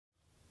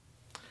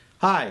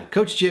Hi,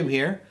 Coach Jim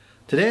here.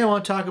 Today I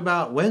want to talk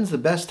about when's the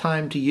best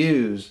time to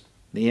use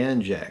the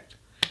Njekt.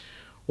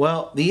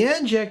 Well, the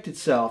Njekt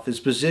itself is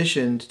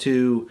positioned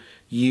to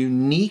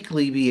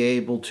uniquely be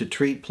able to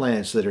treat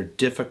plants that are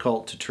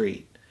difficult to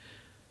treat.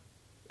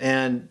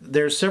 And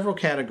there's several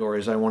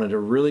categories I wanted to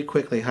really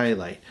quickly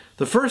highlight.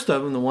 The first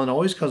of them, the one that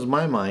always comes to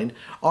my mind,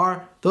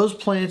 are those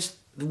plants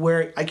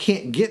where I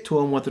can't get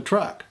to them with a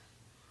truck.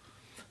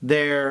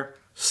 They're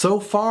so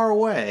far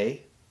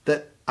away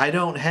that I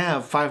don't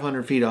have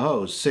 500 feet of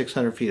hose,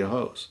 600 feet of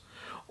hose.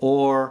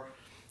 Or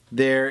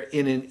they're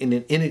in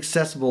an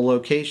inaccessible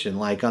location,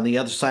 like on the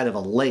other side of a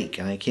lake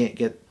and I can't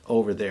get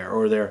over there.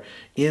 Or they're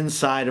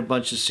inside a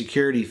bunch of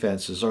security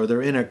fences, or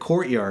they're in a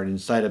courtyard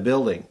inside a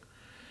building.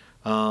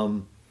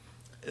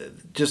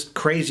 Just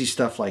crazy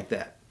stuff like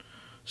that.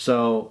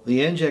 So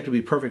the Njekt would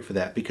be perfect for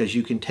that, because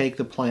you can take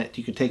the plant,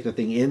 you can take the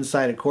thing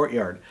inside a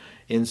courtyard,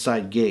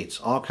 inside gates,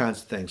 all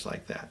kinds of things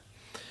like that.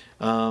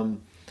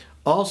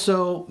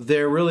 Also, the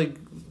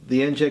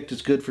Njekt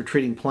is good for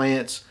treating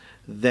plants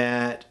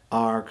that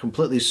are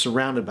completely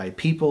surrounded by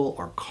people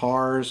or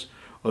cars,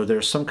 or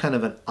there's some kind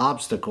of an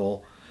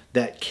obstacle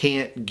that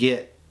can't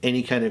get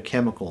any kind of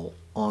chemical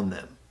on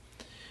them.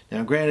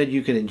 Now, granted,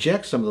 you can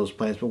inject some of those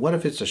plants, but what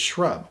if it's a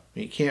shrub?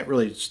 You can't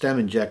really stem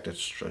inject a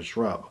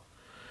shrub,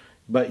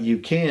 but you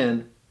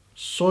can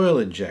soil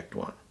inject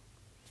one.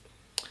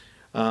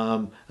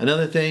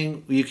 Another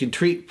thing, you can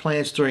treat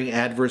plants during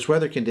adverse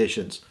weather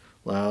conditions.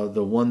 Well,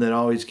 the one that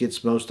always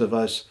gets most of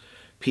us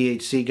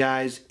PHC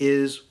guys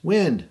is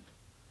wind.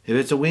 If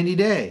it's a windy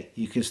day,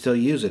 you can still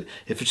use it.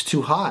 If it's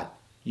too hot,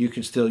 you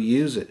can still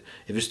use it.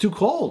 If it's too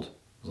cold,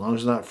 as long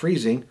as it's not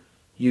freezing,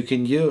 you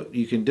can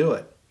do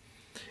it.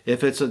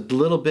 If it's a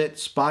little bit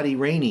spotty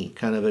rainy,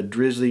 kind of a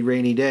drizzly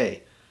rainy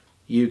day,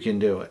 you can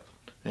do it.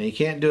 And you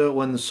can't do it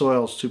when the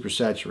soil's super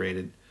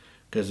saturated,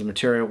 because the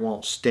material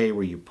won't stay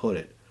where you put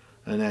it,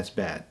 and that's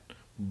bad.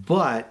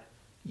 But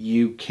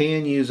you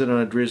can use it on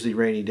a drizzly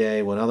rainy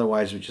day when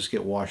otherwise it would just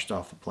get washed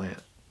off the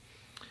plant.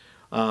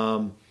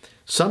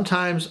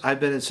 Sometimes I've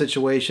been in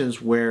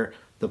situations where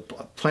the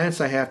plants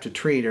I have to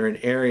treat are in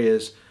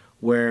areas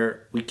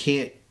where we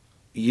can't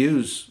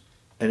use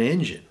an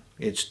engine.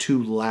 It's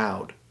too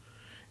loud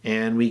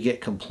and we get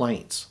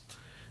complaints.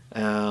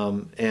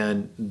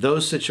 And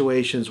those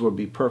situations would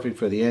be perfect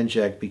for the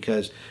Njekt,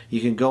 because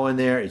you can go in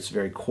there, it's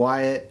very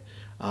quiet.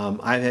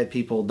 I've had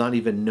people not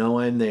even know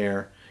I'm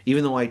there.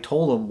 Even though I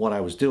told them what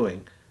I was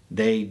doing,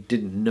 they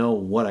didn't know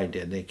what I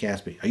did. They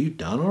asked me, "Are you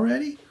done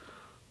already?"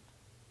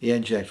 The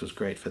Njekt was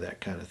great for that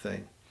kind of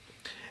thing.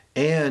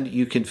 And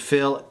you can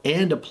fill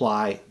and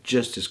apply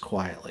just as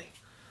quietly.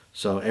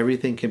 So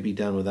everything can be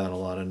done without a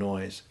lot of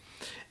noise.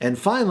 And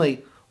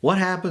finally, what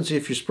happens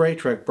if your spray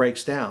truck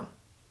breaks down?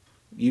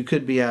 You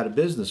could be out of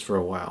business for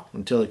a while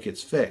until it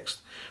gets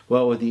fixed.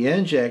 Well, with the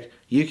Njekt,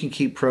 you can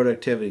keep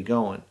productivity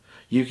going.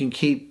 You can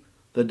keep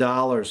the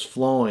dollars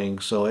flowing,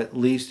 so at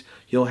least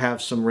you'll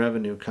have some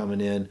revenue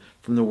coming in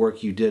from the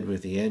work you did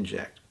with the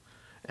Njekt.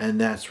 And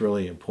that's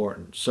really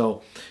important.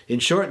 So in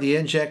short, the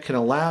Njekt can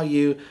allow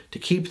you to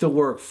keep the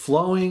work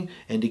flowing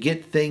and to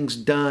get things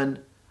done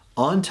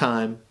on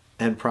time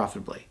and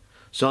profitably.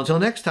 So until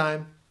next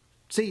time,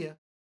 see ya.